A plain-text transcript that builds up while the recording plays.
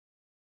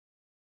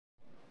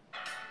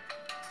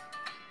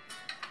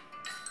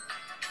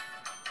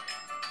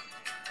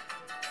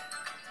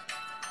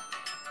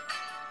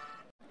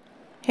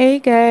Hey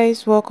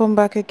guys, welcome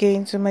back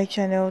again to my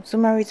channel. To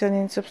my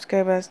returning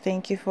subscribers,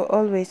 thank you for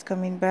always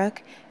coming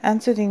back,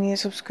 and to the new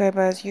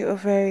subscribers, you are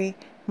very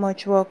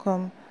much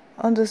welcome.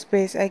 On this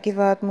space, I give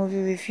out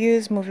movie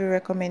reviews, movie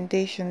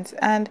recommendations,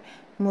 and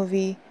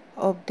movie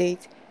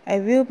updates. I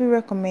will be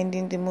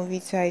recommending the movie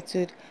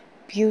titled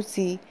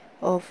Beauty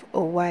of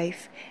a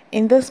Wife.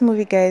 In this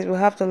movie, guys, we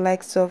have the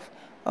likes of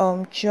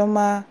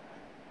Chioma,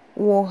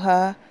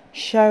 Nwaoha,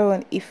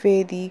 Sharon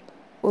Ifedi,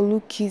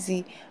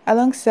 Olukizi,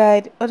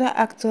 alongside other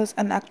actors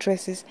and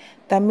actresses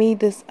that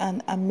made this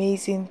an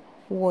amazing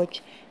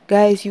watch.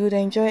 Guys, you would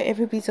enjoy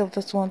every bit of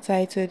this one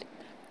titled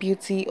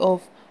Beauty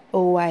of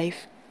a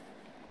Wife.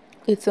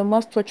 It's a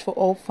must watch for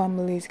all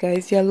families,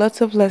 guys. There are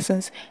lots of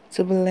lessons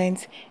to be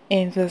learned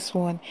in this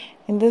one.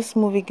 In this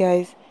movie,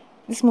 guys,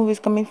 this movie is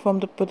coming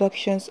from the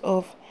productions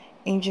of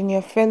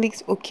Engineer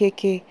Felix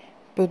Okeke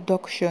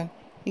Production.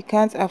 You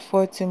can't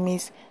afford to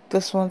miss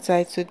this one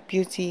titled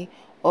Beauty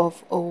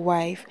of a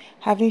Wife.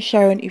 Having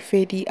Sharon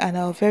Ifedi and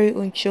our very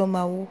own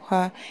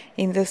Chioma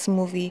in this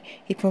movie,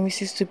 it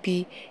promises to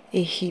be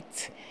a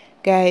hit.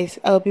 Guys,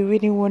 I'll be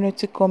reading one or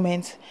two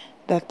comments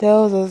that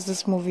tells us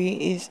this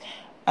movie is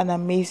an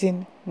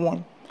amazing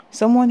one.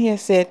 Someone here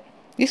said,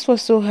 "This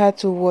was so hard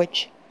to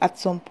watch at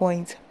some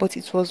point, but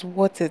it was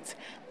worth it."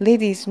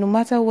 Ladies, no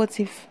matter what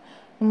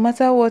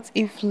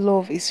if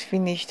love is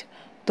finished,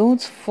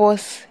 don't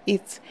force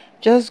it.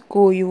 Just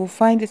go, you will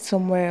find it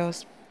somewhere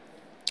else.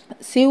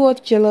 See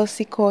what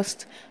jealousy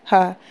cost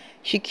her.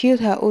 She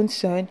killed her own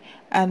son,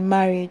 and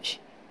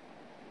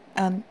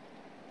and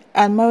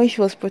marriage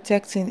was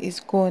protecting is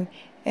gone.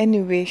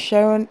 Anyway,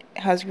 Sharon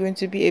has grown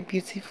to be a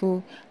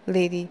beautiful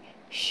lady.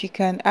 She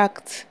can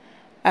act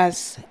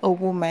as a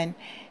woman.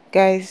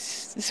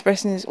 Guys, this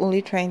person is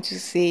only trying to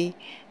say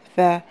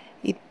that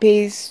it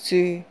pays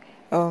to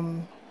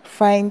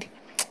find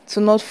to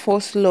not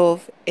force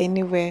love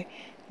anywhere.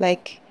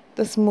 Like,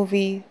 this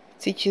movie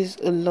teaches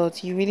a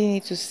lot. You really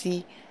need to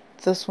see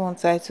this one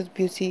titled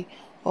Beauty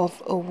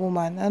of a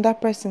Woman. Another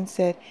person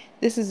said,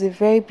 "This is a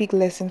very big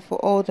lesson for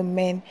all the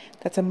men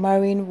that are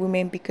marrying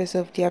women because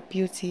of their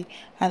beauty,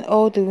 and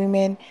all the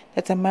women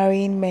that are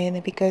marrying men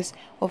because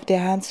of their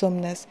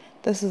handsomeness.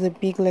 This is a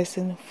big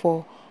lesson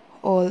for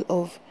all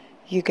of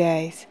you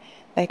guys."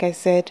 Like I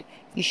said,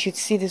 you should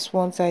see this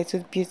one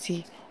titled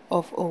Beauty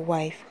of a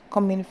Wife,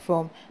 coming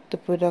from the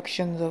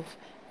productions of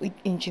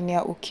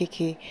Engineer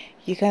Okeke.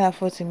 You can't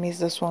afford to miss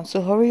this one.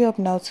 So hurry up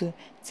now to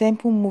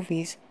Temple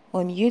Movies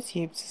on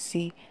YouTube to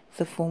see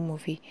the full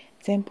movie.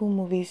 Temple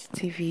Movies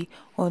TV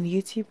on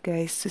YouTube,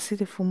 guys, to see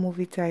the full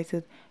movie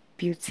titled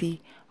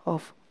Beauty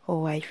of a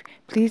Wife.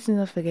 Please do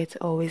not forget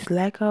to always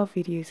like our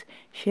videos,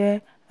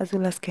 share, as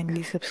well as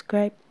kindly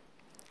subscribe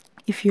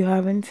if you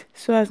haven't,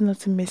 so as not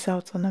to miss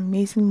out on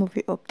amazing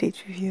movie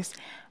update reviews.